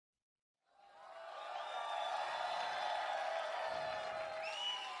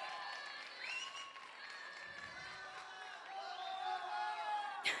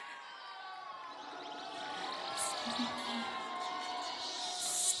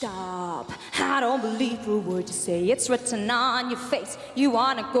Stop. I don't believe a word you say. It's written on your face. You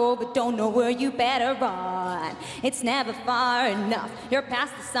wanna go but don't know where you better run. It's never far enough. You're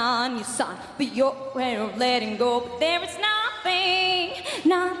past the sun, you son, but you're aware of letting go. But there is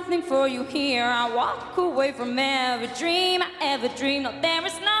nothing for you here. I walk away from every dream I ever dreamed. No, there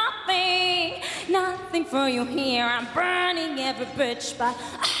is nothing for you here. I'm burning every bridge, but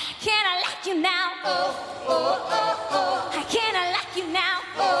can I like you now? I cannot like you now.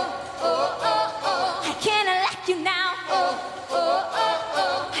 I cannot like you now.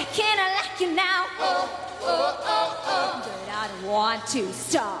 I cannot like you now. But I don't want to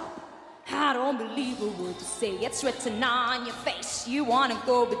stop. I don't believe a word you say. It's written on your face. You wanna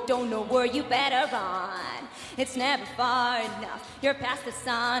go but don't know where you better run. It's never far enough. You're past the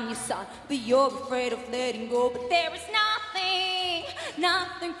sun, you saw, but you're afraid of letting go. But there is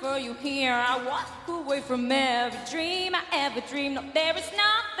nothing for you here. I walk away from every dream I ever dreamed. No, there is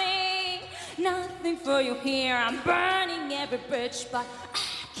nothing for you here. I'm burning every bridge, but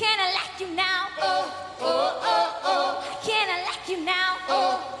can I like you now? Can I like you now?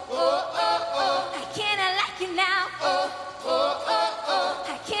 I cannot like you now.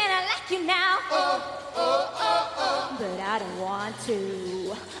 I cannot like you now. But I don't want to.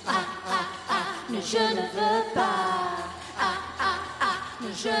 No, je ne veux pas. No,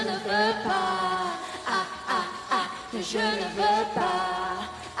 je ne veux pas. No, je ne veux pas.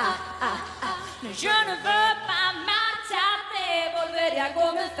 No, je ne veux pas marcharte. Volveré a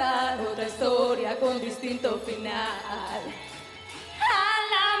comenzar otra historia con distinto final.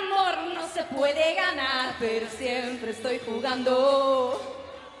 Al amor no se puede ganar, pero siempre estoy jugando.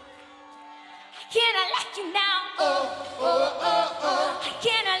 I cannot like you now. I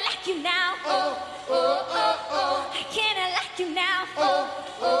cannot like you now. I cannot like you now.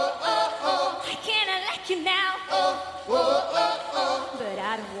 I cannot like you now. But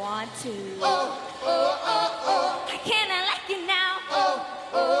I don't want to. I cannot like you now.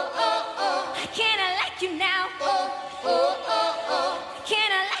 I cannot like you now. I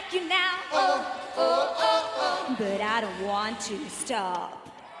cannot like you now. But I don't want to stop.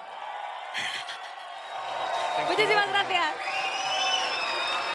 Muchísimas gracias.